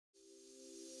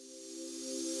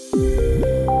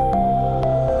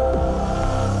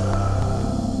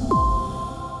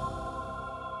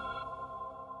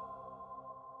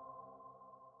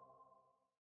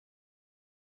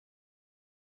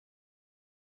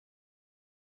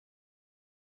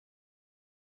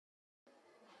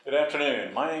Good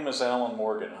afternoon. My name is Alan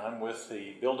Morgan. I'm with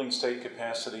the Building State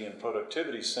Capacity and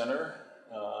Productivity Center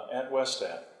at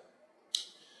WestAT.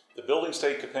 The Building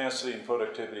State Capacity and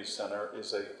Productivity Center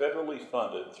is a federally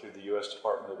funded through the U.S.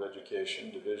 Department of Education,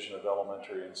 Division of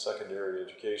Elementary and Secondary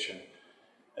Education,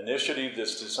 initiative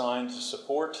that's designed to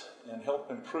support and help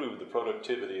improve the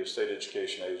productivity of state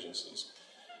education agencies.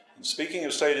 And speaking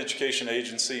of state education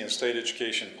agency and state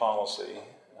education policy,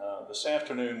 this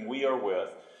afternoon we are with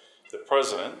the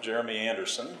President, Jeremy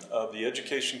Anderson, of the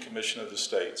Education Commission of the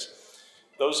States.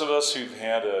 Those of us who've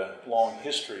had a long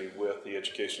history with the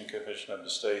Education Commission of the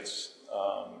States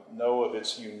know of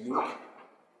its unique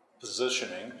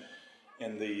positioning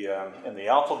in the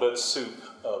alphabet soup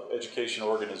of education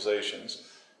organizations.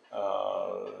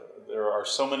 There are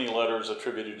so many letters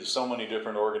attributed to so many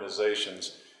different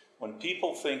organizations. When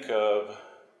people think of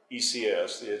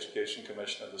ECS, the Education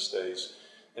Commission of the States,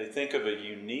 they think of a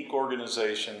unique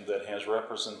organization that has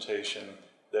representation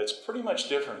that's pretty much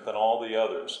different than all the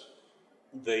others.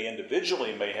 They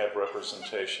individually may have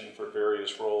representation for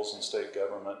various roles in state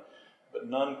government, but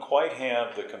none quite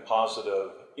have the composite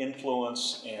of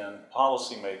influence and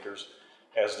policymakers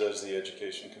as does the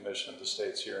Education Commission of the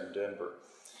States here in Denver.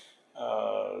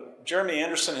 Jeremy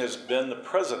Anderson has been the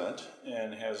president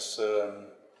and has,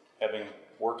 having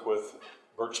worked with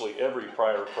virtually every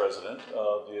prior president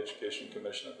of the Education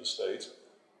Commission of the States,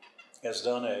 has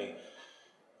done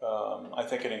I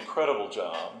think an incredible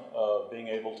job of being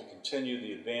able to continue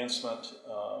the advancement,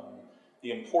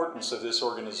 the importance of this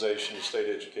organization to state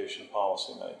education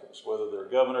policymakers, whether they're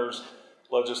governors,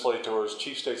 legislators,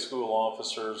 chief state school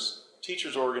officers,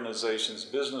 teachers organizations,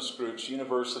 business groups,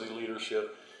 university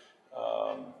leadership.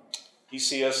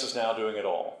 ECS is now doing it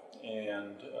all,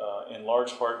 and in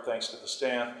large part thanks to the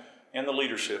staff and the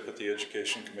leadership at the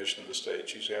Education Commission of the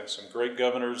State. You've had some great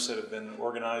governors that have been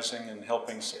organizing and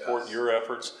helping support your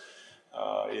efforts.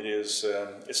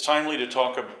 It's timely to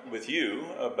talk with you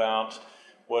about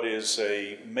what is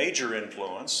a major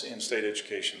influence in state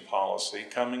education policy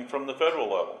coming from the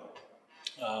federal level.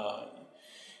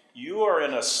 You are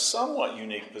in a somewhat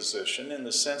unique position in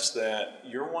the sense that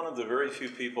you're one of the very few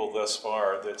people thus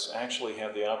far that's actually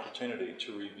had the opportunity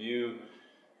to review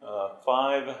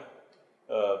 5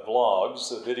 vlogs,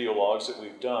 the video logs that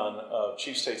we've done of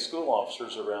chief state school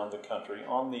officers around the country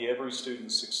on the Every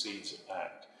Student Succeeds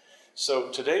Act. So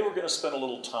today we're going to spend a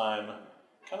little time,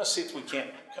 kind of see if we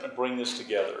can't kind of bring this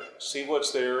together, see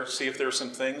what's there, see if there are some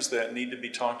things that need to be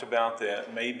talked about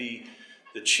that maybe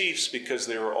the chiefs, because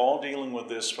they were all dealing with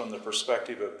this from the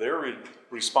perspective of their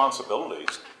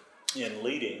responsibilities in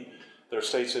leading their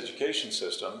state's education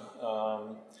system.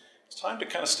 It's time to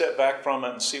kind of step back from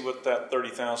it and see what that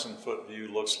 30,000-foot view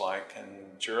looks like, and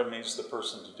Jeremy's the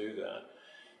person to do that.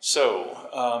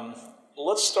 So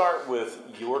let's start with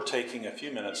your taking a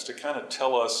few minutes to kind of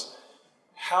tell us,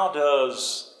 how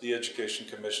does the Education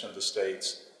Commission of the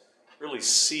States really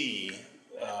see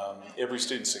Every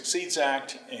Student Succeeds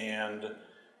Act? And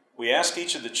we asked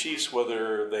each of the chiefs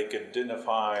whether they could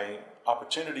identify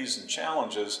opportunities and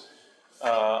challenges.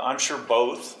 I'm sure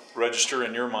both register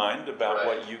in your mind about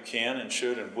what you can and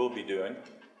should and will be doing.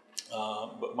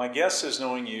 But my guess is,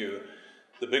 knowing you,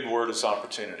 the big word is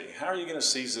opportunity. How are you going to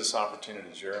seize this opportunity,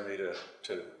 Jeremy,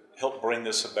 to help bring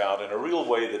this about in a real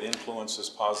way that influences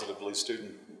positively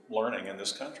student learning in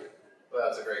this country? Well,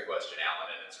 that's a great question,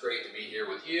 Alan, and it's great to be here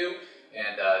with you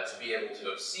and to be able to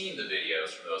have seen the videos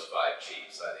from those 5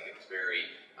 chiefs. I think it's very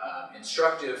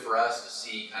instructive for us to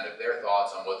see kind of their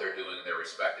thoughts on what they're doing in their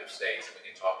respective states. We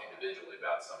can talk individually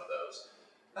about some of those.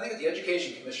 I think at the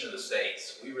Education Commission of the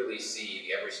States, we really see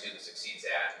the Every Student Succeeds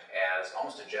Act as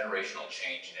almost a generational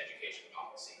change in education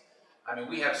policy. I mean,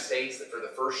 we have states that for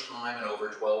the first time in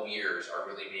over 12 years are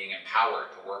really being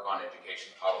empowered to work on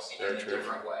education policy in a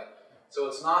different way. So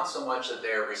it's not so much that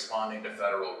they're responding to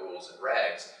federal rules and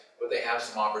regs, but they have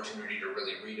some opportunity to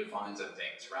really redefine some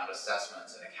things around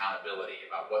assessments and accountability,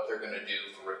 about what they're going to do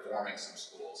for reforming some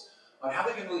schools, on how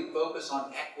they can really focus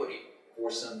on equity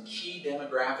for some key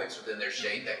demographics within their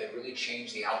state that could really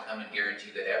change the outcome and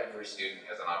guarantee that every student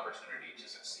has an opportunity to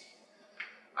succeed.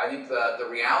 I think the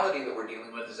reality that we're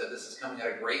dealing with is that this is coming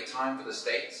at a great time for the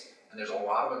states, and there's a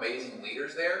lot of amazing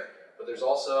leaders there, but there's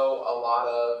also a lot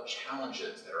of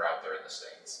challenges that are out there in the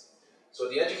states. So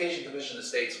at the Education Commission of the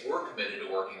States, we're committed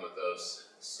to working with those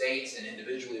states and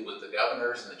individually with the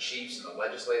governors and the chiefs and the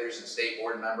legislators and state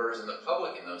board members and the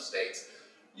public in those states,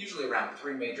 usually around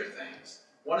 3 major things.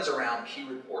 One is around key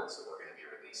reports that we're going to be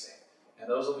releasing. And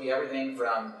those will be everything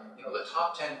from the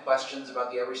top 10 questions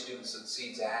about the Every Student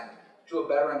Succeeds Act to a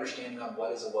better understanding on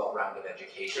what is a well-rounded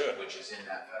education, which is in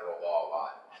that federal law a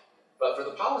lot. But for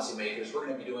the policymakers, we're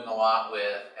going to be doing a lot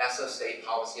with ESSA state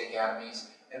policy academies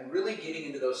and really getting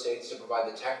into those states to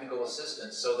provide the technical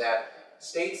assistance so that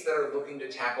states that are looking to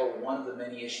tackle one of the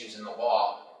many issues in the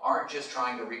law aren't just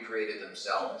trying to recreate it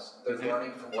themselves. They're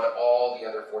learning from what all the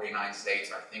other 49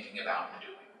 states are thinking about and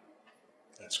doing.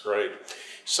 That's great.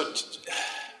 So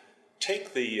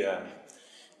take the,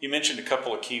 you mentioned a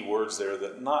couple of key words there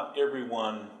that not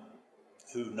everyone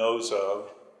who knows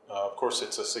of course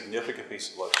it's a significant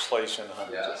piece of legislation,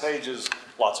 hundreds of pages,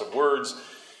 lots of words.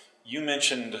 You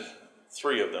mentioned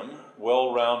three of them,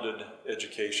 well-rounded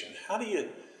education. How do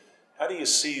you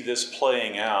see this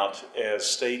playing out as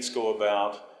states go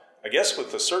about, I guess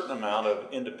with a certain amount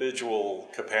of individual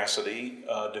capacity,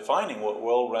 defining what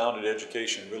well-rounded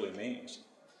education really means?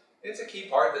 It's a key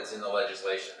part that's in the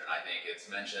legislation, and I think it's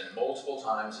mentioned multiple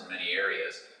times in many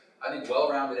areas. I think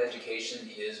well-rounded education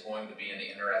is going to be an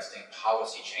interesting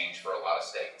policy change for a lot of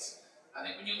states. I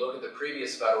think when you look at the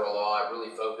previous federal law, it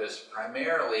really focused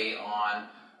primarily on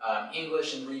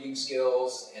English and reading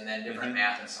skills, and then different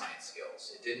math and science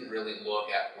skills. It didn't really look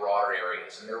at broader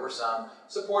areas, and there were some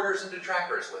supporters and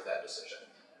detractors with that decision.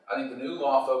 I think the new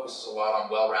law focuses a lot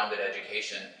on well-rounded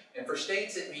education, and for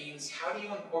states it means how do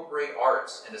you incorporate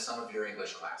arts into some of your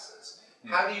English classes?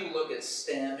 How do you look at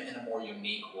STEM in a more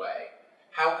unique way?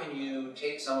 How can you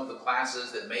take some of the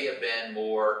classes that may have been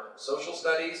more social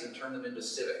studies and turn them into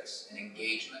civics and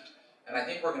engagement? And I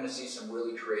think we're going to see some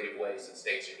really creative ways that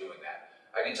states are doing that.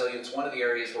 I can tell you it's one of the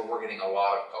areas where we're getting a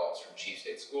lot of calls from chief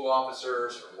state school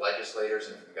officers, from legislators,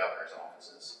 and from governor's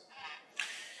offices.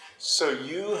 So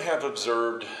you have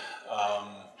observed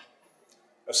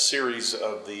a series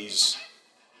of these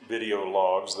video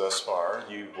logs thus far.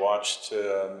 You've watched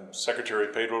Secretary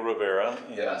Pedro Rivera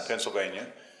in Pennsylvania,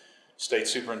 State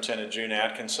Superintendent June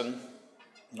Atkinson,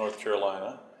 North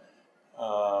Carolina,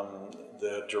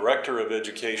 the Director of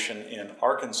Education in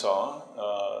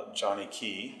Arkansas, Johnny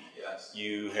Key. Yes.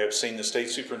 You have seen the State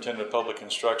Superintendent of Public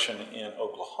Instruction in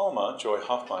Oklahoma, Joy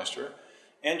Hoffmeister,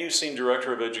 and you've seen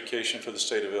Director of Education for the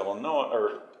state of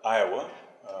Iowa,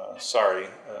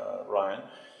 Ryan,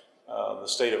 the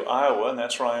state of Iowa, and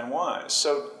that's Ryan Wise.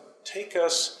 So take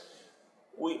us,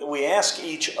 we ask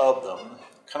each of them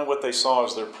kind of what they saw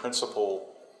as their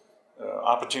principal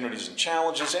opportunities and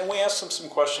challenges, and we asked them some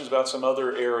questions about some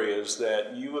other areas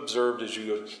that you observed as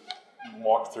you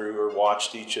walked through or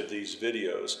watched each of these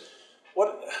videos.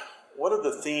 What are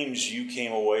the themes you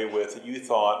came away with that you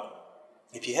thought,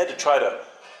 if you had to try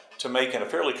to make in a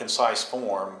fairly concise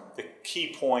form the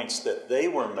key points that they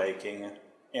were making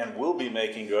and will be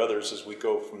making to others as we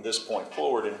go from this point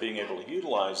forward and being able to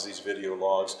utilize these video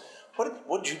logs,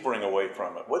 what did you bring away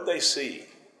from it? What did they see?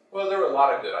 Well, there were a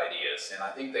lot of good ideas, and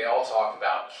I think they all talked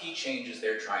about key changes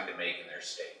they're trying to make in their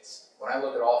states. When I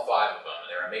look at all five of them,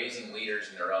 they're amazing leaders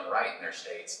in their own right in their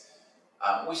states.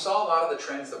 We saw a lot of the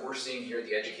trends that we're seeing here at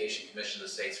the Education Commission of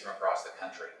the states from across the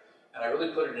country. And I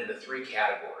really put it into three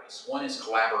categories. One is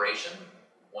collaboration,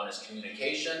 one is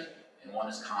communication, and one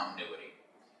is continuity.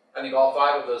 I think all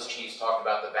five of those chiefs talked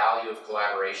about the value of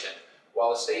collaboration.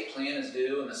 While a state plan is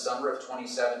due in the summer of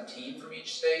 2017 from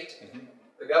each state,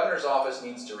 the governor's office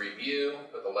needs to review,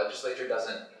 but the legislature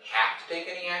doesn't have to take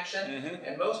any action.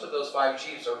 And most of those five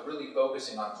chiefs are really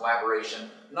focusing on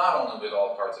collaboration, not only with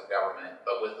all parts of government,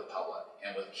 but with the public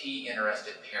and with key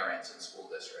interested parents and school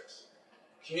districts.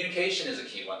 Communication is a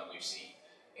key one that we've seen.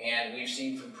 And we've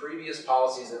seen from previous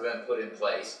policies that have been put in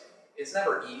place, it's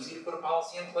never easy to put a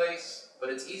policy in place, but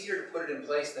it's easier to put it in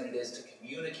place than it is to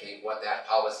communicate what that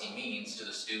policy means to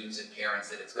the students and parents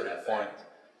that it's going to affect.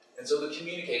 And so the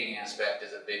communicating aspect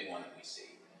is a big one that we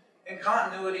see. And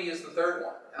continuity is the third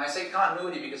one. And I say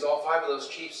continuity because all five of those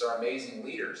chiefs are amazing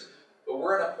leaders, but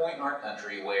we're at a point in our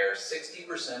country where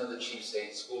 60% of the chief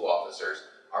state school officers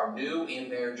are new in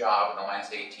their job in the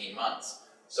last 18 months.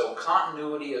 So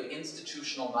continuity of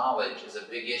institutional knowledge is a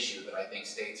big issue that I think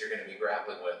states are going to be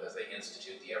grappling with as they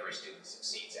institute the Every Student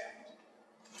Succeeds Act.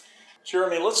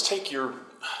 Jeremy, let's take your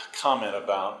comment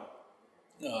about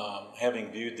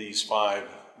having viewed these five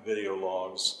video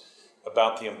logs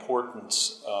about the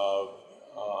importance of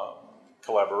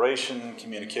collaboration,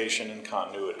 communication, and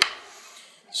continuity.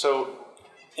 So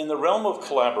in the realm of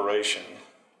collaboration,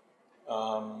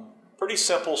 pretty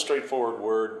simple, straightforward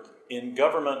word. In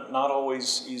government, not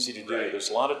always easy to do. Right. There's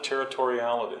a lot of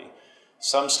territoriality.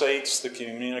 Some states, the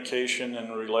communication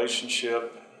and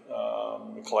relationship,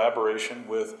 collaboration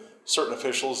with certain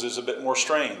officials is a bit more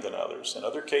strained than others. In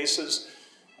other cases,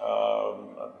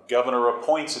 a governor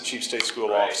appoints a chief state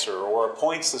school officer or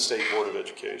appoints the State Board of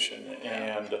Education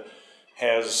and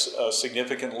has a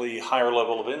significantly higher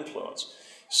level of influence.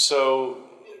 So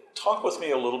talk with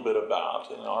me a little bit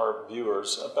about, and our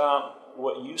viewers, about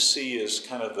what you see as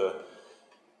kind of the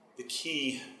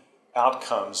key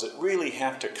outcomes that really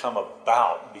have to come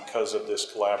about because of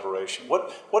this collaboration.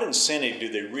 What incentive do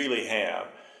they really have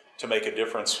to make a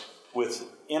difference with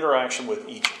interaction with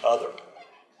each other?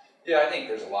 Yeah, I think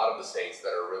there's a lot of the states that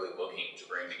are really looking to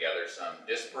bring together some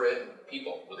disparate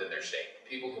people within their state,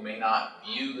 people who may not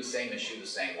view the same issue the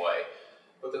same way.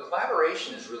 But the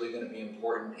collaboration is really going to be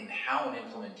important in how an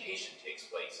implementation takes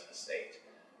place in a state.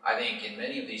 I think in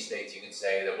many of these states you can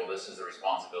say that, well, this is the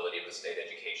responsibility of the state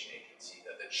education agency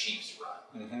that the chiefs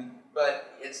run.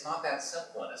 But it's not that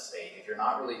simple in a state if you're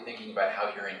not really thinking about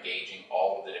how you're engaging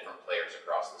all of the different players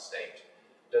across the state.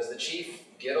 Does the chief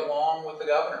get along with the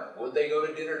governor? Would they go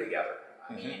to dinner together?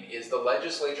 I mean, is the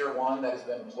legislature one that has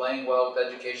been playing well with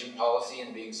education policy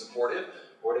and being supportive,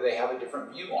 or do they have a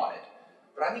different view on it?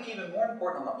 But I think even more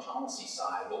important on the policy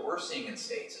side, what we're seeing in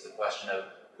states is the question of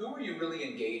who are you really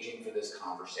engaging for this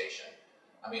conversation?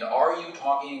 I mean, are you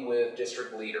talking with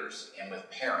district leaders and with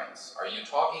parents? Are you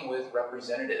talking with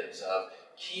representatives of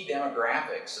key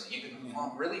demographics so that you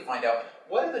can really find out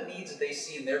what are the needs that they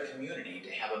see in their community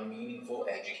to have a meaningful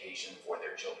education for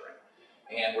their children?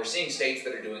 And we're seeing states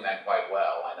that are doing that quite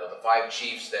well. I know the 5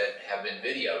 chiefs that have been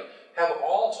videoed have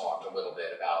all talked a little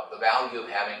bit about the value of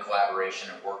having collaboration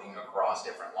and working across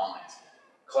different lines.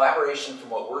 Collaboration, from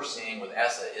what we're seeing with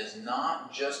ESSA, is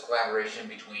not just collaboration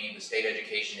between the state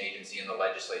education agency and the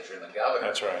legislature and the governor.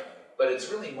 That's right. But it's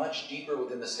really much deeper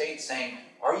within the state, saying,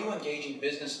 are you engaging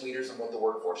business leaders in what the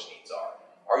workforce needs are?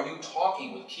 Are you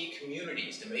talking with key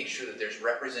communities to make sure that there's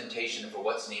representation for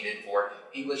what's needed for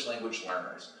English language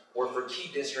learners, or for key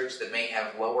districts that may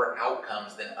have lower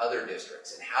outcomes than other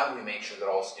districts? And how do we make sure that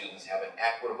all students have an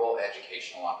equitable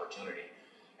educational opportunity?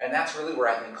 And that's really where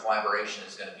I think collaboration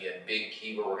is going to be a big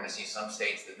key, where we're going to see some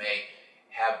states that may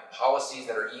have policies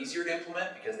that are easier to implement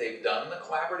because they've done the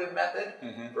collaborative method,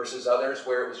 versus others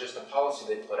where it was just a policy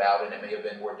they put out and it may have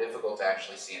been more difficult to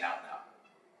actually see an outcome.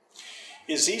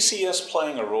 Is ECS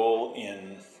playing a role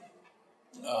in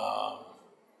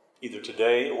either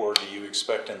today, or do you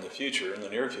expect in the future, in the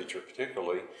near future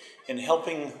particularly, in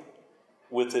helping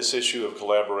with this issue of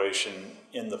collaboration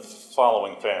in the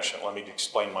following fashion? Let me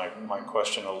explain my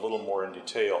question a little more in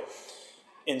detail.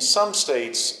 In some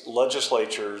states,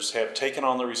 legislatures have taken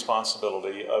on the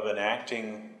responsibility of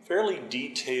enacting fairly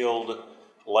detailed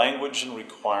language and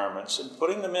requirements and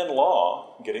putting them in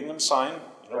law, getting them signed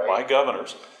by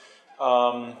governors,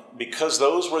 because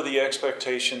those were the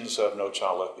expectations of No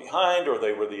Child Left Behind, or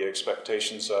they were the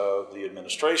expectations of the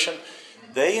administration.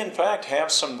 They, in fact,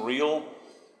 have some real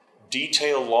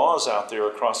detailed laws out there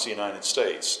across the United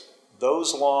States.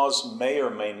 Those laws may or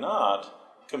may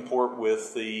not comport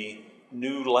with the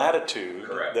new latitude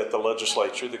that the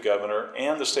legislature, the governor,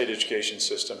 and the state education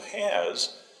system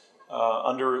has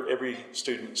under Every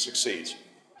Student Succeeds.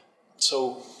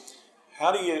 So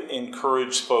how do you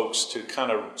encourage folks to kind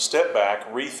of step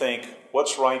back, rethink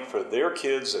what's right for their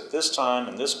kids at this time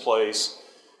and this place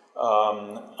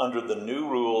under the new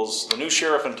rules, the new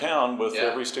sheriff in town with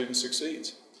Every Student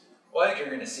Succeeds? Well, I think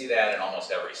you're going to see that in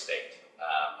almost every state.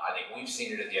 I think we've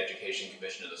seen it at the Education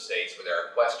Commission of the states, where there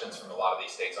are questions from a lot of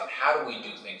these states on how do we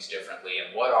do things differently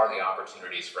and what are the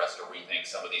opportunities for us to rethink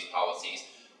some of these policies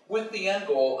with the end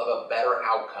goal of a better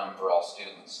outcome for all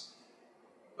students.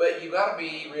 But you've got to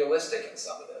be realistic in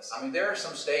some of this. I mean, there are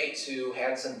some states who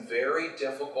had some very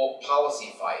difficult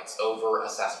policy fights over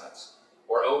assessments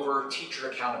or over teacher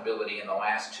accountability in the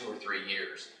last 2 or 3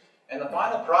 years. And the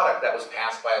final product that was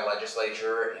passed by a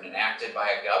legislature and enacted by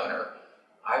a governor,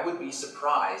 I would be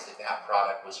surprised if that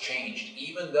product was changed,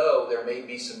 even though there may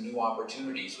be some new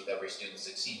opportunities with Every Student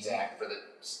Succeeds Act for the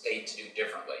state to do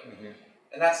differently.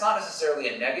 And that's not necessarily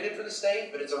a negative for the state,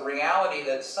 but it's a reality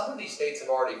that some of these states have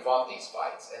already fought these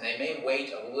fights, and they may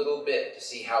wait a little bit to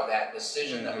see how that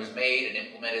decision that was made and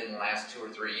implemented in the last 2 or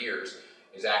 3 years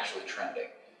is actually trending.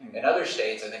 In other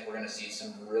states, I think we're going to see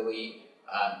some really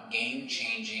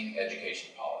game-changing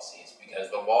education policies, because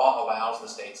the law allows the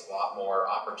states a lot more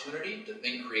opportunity to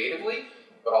think creatively,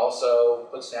 but also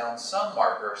puts down some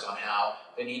markers on how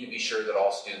they need to be sure that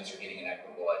all students are getting an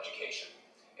equitable education,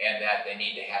 and that they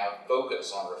need to have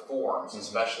focus on reforms,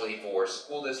 especially for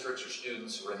school districts or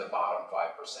students who are in the bottom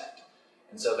 5%.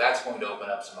 And so that's going to open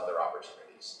up some other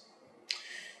opportunities.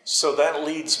 So that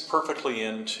leads perfectly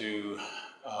into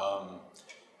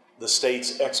the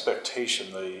state's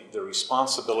expectation, the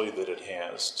responsibility that it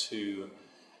has to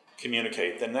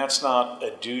communicate. And that's not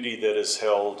a duty that is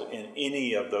held in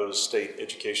any of those state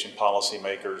education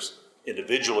policymakers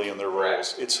individually in their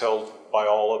roles. It's held by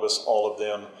all of us, all of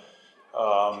them,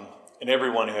 and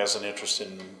everyone who has an interest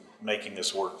in making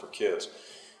this work for kids.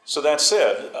 So that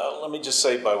said, let me just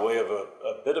say by way of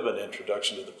a bit of an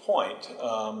introduction to the point,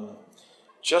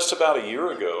 just about a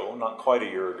year ago, not quite a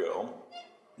year ago,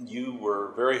 you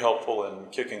were very helpful in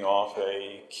kicking off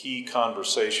a key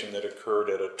conversation that occurred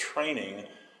at a training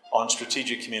on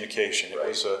strategic communication. It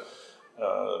was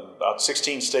about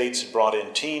 16 states had brought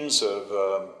in teams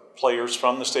of players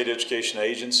from the state education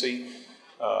agency.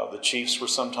 The chiefs were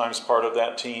sometimes part of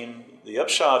that team. The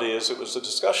upshot is it was a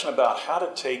discussion about how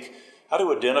to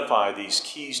identify these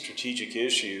key strategic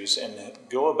issues and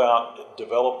go about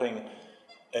developing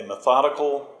a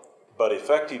methodical but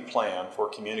effective plan for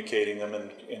communicating them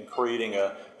and creating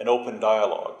an open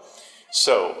dialogue.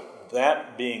 So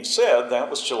that being said, that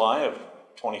was July of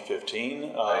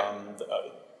 2015.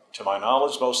 To my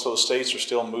knowledge, most of those states are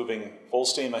still moving full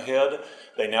steam ahead.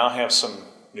 They now have some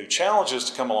new challenges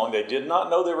to come along they did not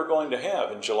know they were going to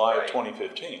have in July of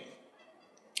 2015.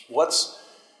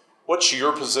 What's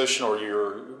your position or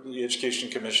the Education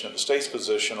Commission of the State's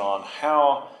position on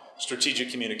how strategic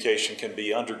communication can be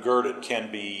undergirded, can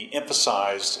be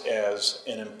emphasized as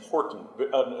an important,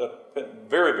 a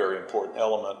very, very important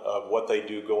element of what they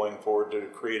do going forward to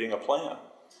creating a plan?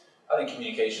 I think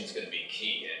communication is going to be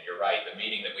key, and you're right. The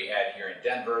meeting that we had here in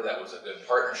Denver, that was a good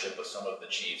partnership with some of the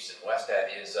chiefs in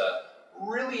WestEd, is a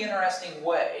really interesting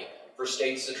way for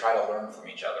states to try to learn from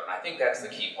each other, and I think that's the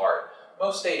key part.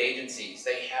 Most state agencies,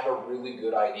 they have a really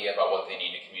good idea about what they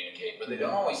need to communicate, but they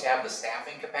don't always have the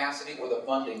staffing capacity or the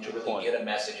funding to really get a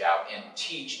message out and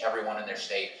teach everyone in their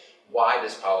state why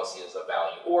this policy is of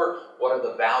value, or what are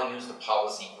the values the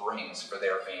policy brings for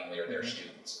their family or their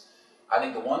students. I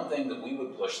think the one thing that we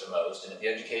would push the most, and at the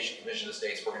Education Commission of the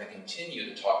States we're going to continue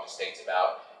to talk to states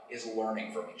about, is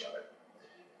learning from each other.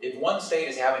 If one state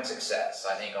is having success,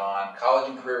 I think on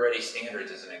college and career ready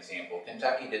standards as an example,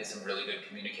 Kentucky did some really good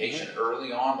communication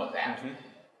early on with that.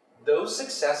 Those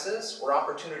successes were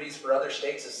opportunities for other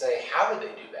states to say, how did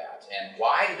they do that? And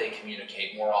why did they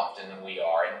communicate more often than we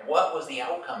are? And what was the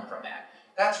outcome from that?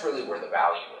 That's really where the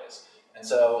value is. And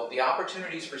so the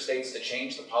opportunities for states to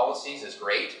change the policies is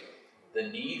great. The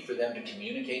need for them to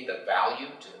communicate the value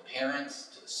to the parents,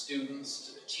 to the students,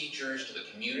 to the teachers, to the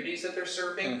communities that they're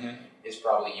serving is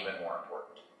probably even more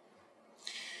important.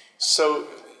 So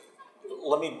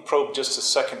let me probe just a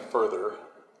second further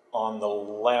on the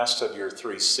last of your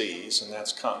 3 C's, and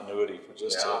that's continuity for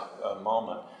just a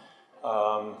moment.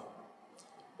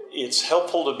 It's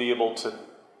helpful to be able to,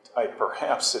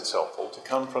 perhaps it's helpful to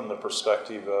come from the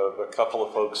perspective of a couple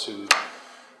of folks who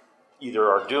either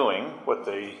are doing what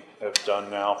they have done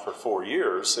now for 4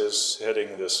 years, is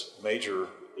heading this major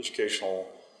educational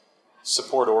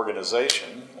support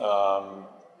organization.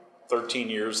 13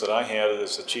 years that I had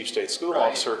as a chief state school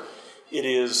officer,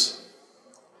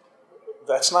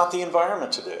 that's not the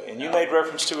environment today. And you made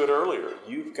reference to it earlier.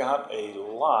 You've got a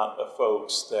lot of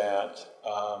folks that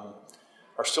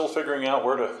are still figuring out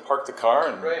where to park the car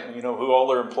and you know who all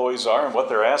their employees are and what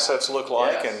their assets look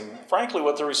like and frankly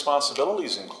what their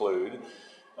responsibilities include.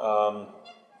 How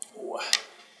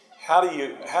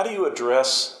do you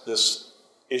address this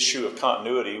issue of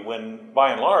continuity when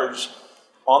by and large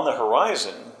on the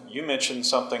horizon you mentioned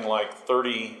something like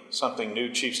 30-something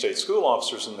new chief state school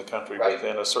officers in the country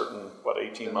within a certain,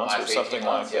 18 months or something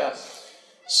like that.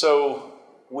 So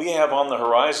we have on the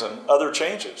horizon other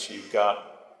changes. You've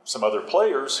got some other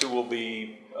players who will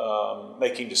be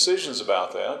making decisions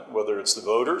about that, whether it's the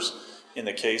voters, in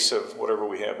the case of whatever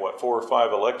we have, 4 or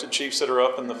 5 elected chiefs that are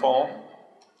up in the fall.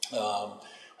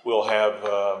 We'll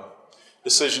have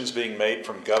decisions being made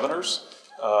from governors,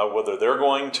 whether they're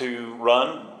going to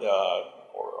run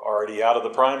or already out of the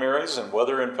primaries, and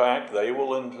whether in fact they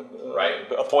will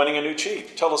appointing a new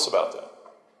chief. Tell us about that.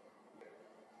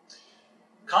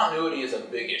 Continuity is a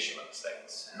big issue in the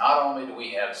states. And not only do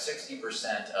we have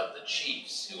 60% of the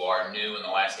chiefs who are new in the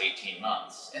last 18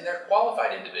 months, and they're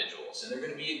qualified individuals, and they're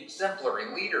going to be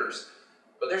exemplary leaders,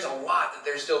 but there's a lot that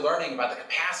they're still learning about the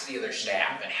capacity of their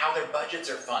staff and how their budgets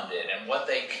are funded and what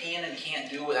they can and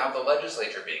can't do without the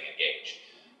legislature being engaged.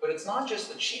 But it's not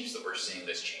just the chiefs that we're seeing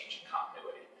this change in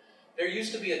continuity. There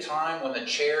used to be a time when the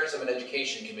chairs of an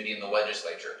education committee in the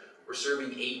legislature were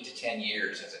serving 8 to 10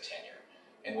 years as a tenure.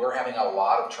 And we're having a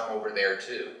lot of turnover there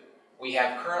too. We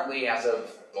have currently, as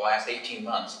of the last 18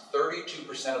 months,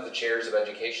 32% of the chairs of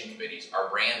education committees are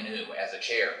brand new as a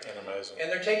chair. Amazing.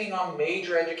 And they're taking on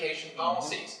major education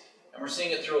policies. And we're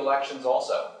seeing it through elections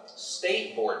also.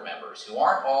 State board members, who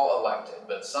aren't all elected,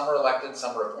 but some are elected,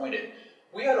 some are appointed.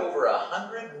 We had over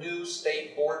 100 new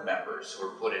state board members who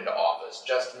were put into office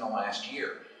just in the last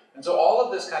year. And so all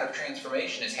of this kind of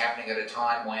transformation is happening at a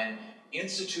time when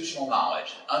institutional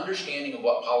knowledge, understanding of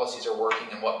what policies are working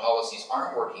and what policies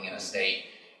aren't working in a state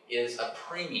is a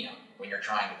premium when you're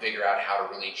trying to figure out how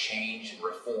to really change and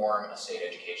reform a state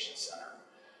education center.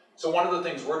 So one of the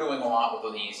things we're doing a lot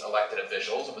with these elected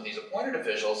officials and with these appointed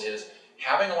officials is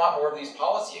having a lot more of these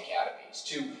policy academies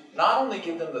to not only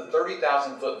give them the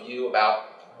 30,000-foot view about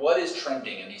what is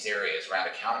trending in these areas around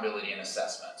accountability and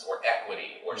assessments, or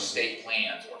equity, or state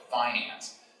plans, or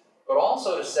finance, but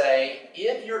also to say,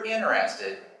 if you're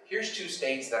interested, here's 2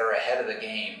 states that are ahead of the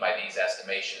game by these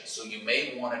estimations, so you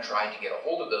may want to try to get a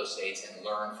hold of those states and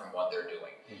learn from what they're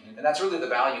doing. And that's really the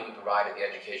value we provide at the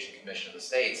Education Commission of the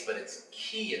States, but it's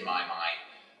key in my mind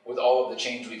with all of the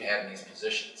change we've had in these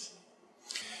positions.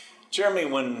 Jeremy,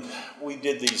 when we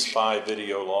did these 5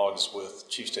 video logs with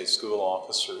Chief State School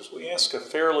officers, we asked a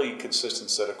fairly consistent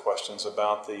set of questions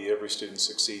about the Every Student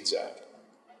Succeeds Act.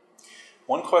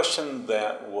 One question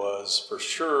that was for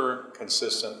sure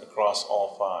consistent across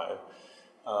all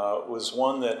 5 was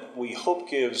one that we hope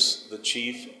gives the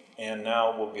Chief, and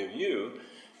now will give you,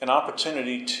 an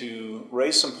opportunity to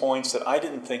raise some points that I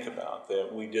didn't think about,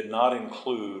 that we did not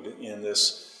include in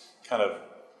this kind of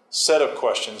set of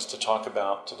questions to talk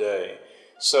about today.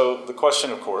 So the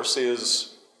question, of course,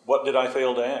 is, what did I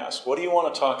fail to ask? What do you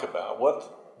want to talk about?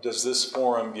 What does this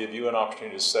forum give you an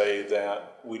opportunity to say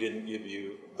that we didn't give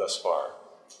you thus far?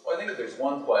 Well, I think if there's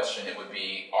one question, it would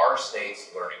be, are states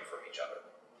learning from each other?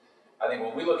 I think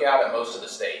when we look out at most of the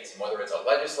states, whether it's a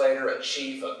legislator, a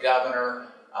chief, a governor,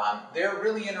 they're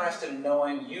really interested in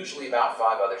knowing usually about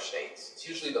 5 other states. It's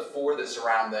usually the 4 that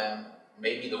surround them,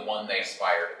 maybe the one they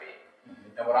aspire to be.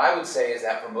 And what I would say is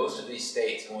that for most of these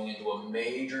states going into a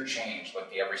major change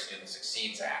like the Every Student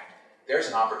Succeeds Act, there's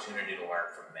an opportunity to learn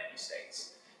from many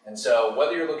states. And so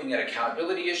whether you're looking at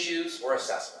accountability issues or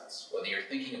assessments, whether you're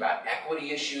thinking about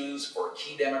equity issues for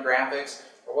key demographics,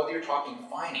 or whether you're talking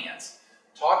finance,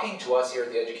 talking to us here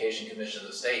at the Education Commission of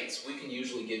the States, we can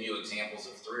usually give you examples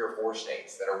of 3 or 4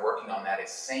 states that are working on that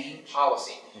same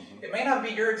policy. It may not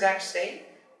be your exact state,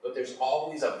 but there's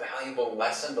always a valuable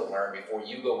lesson to learn before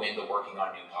you go into working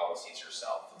on new policies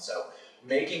yourself. And so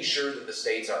making sure that the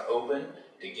states are open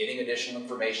to getting additional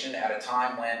information at a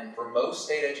time when, for most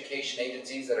state education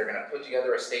agencies that are going to put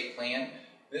together a state plan,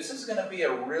 this is going to be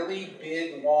a really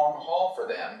big, long haul for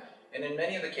them. And in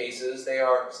many of the cases, they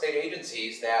are state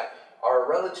agencies that are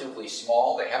relatively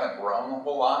small. They haven't grown a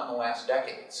whole lot in the last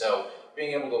decade. So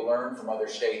being able to learn from other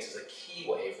states is a key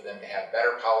way for them to have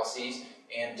better policies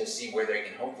and to see where they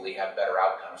can hopefully have better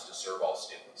outcomes to serve all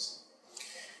students.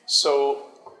 So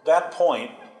that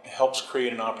point helps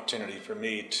create an opportunity for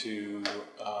me to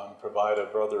provide a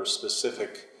rather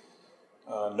specific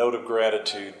note of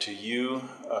gratitude to you,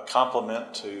 a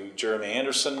compliment to Jeremy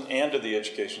Anderson and to the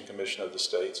Education Commission of the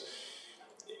States.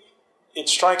 It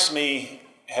strikes me,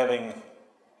 having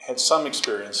had some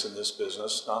experience in this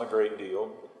business, not a great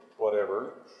deal,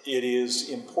 whatever, it is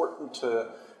important to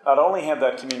not only have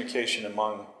that communication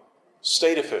among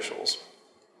state officials,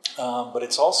 but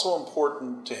it's also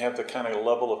important to have the kind of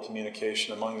level of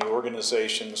communication among the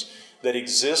organizations that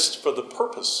exist for the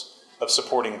purpose of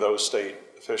supporting those state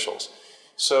officials.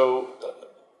 So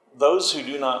those who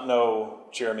do not know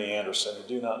Jeremy Anderson, who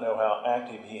do not know how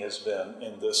active he has been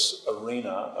in this arena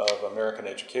of American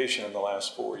education in the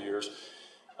last 4 years,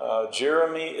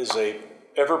 Jeremy is a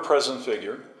ever-present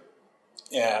figure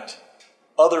at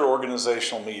other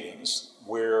organizational meetings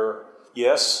where,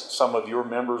 yes, some of your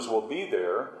members will be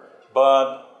there,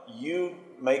 but you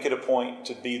make it a point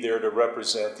to be there to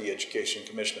represent the Education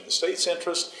Commission of the State's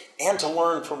interest and to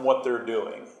learn from what they're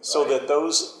doing, so that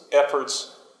those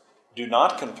efforts do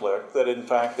not conflict, that in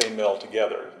fact they meld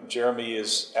together. Jeremy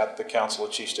is at the Council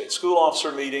of Chief State School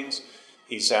Officer meetings.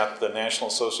 He's at the National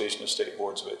Association of State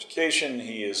Boards of Education.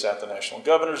 He is at the National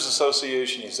Governors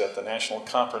Association. He's at the National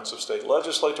Conference of State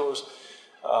Legislators.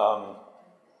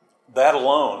 That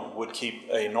alone would keep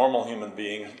a normal human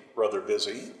being rather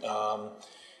busy.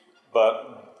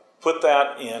 But put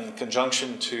that in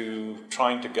conjunction to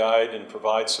trying to guide and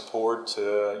provide support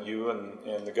to you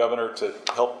and the governor to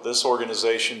help this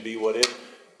organization be what it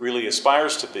really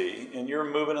aspires to be, and you're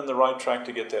moving in the right track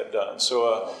to get that done.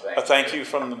 So a thank you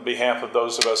from the behalf of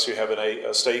those of us who have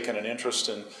a stake and an interest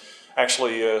and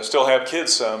actually still have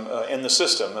kids in the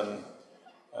system. And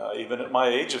even at my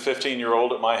age, a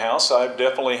 15-year-old at my house, I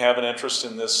definitely have an interest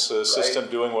in this system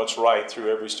doing what's right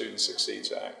through Every Student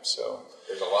Succeeds Act. So,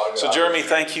 there's a lot of so Jeremy,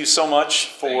 thank you so much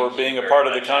for being a part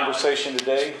of the conversation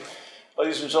today.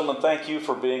 Ladies and gentlemen, thank you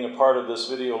for being a part of this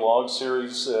video log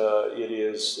series.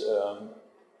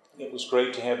 It was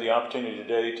great to have the opportunity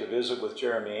today to visit with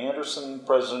Jeremy Anderson,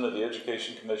 President of the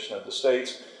Education Commission of the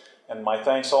States, And my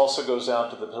thanks also goes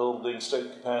out to the Building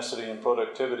State Capacity and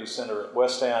Productivity Center at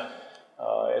Westat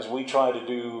as we try to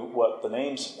do what the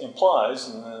name implies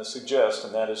and suggests,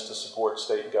 and that is to support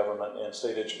state government and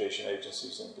state education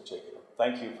agencies in particular.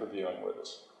 Thank you for viewing with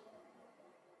us.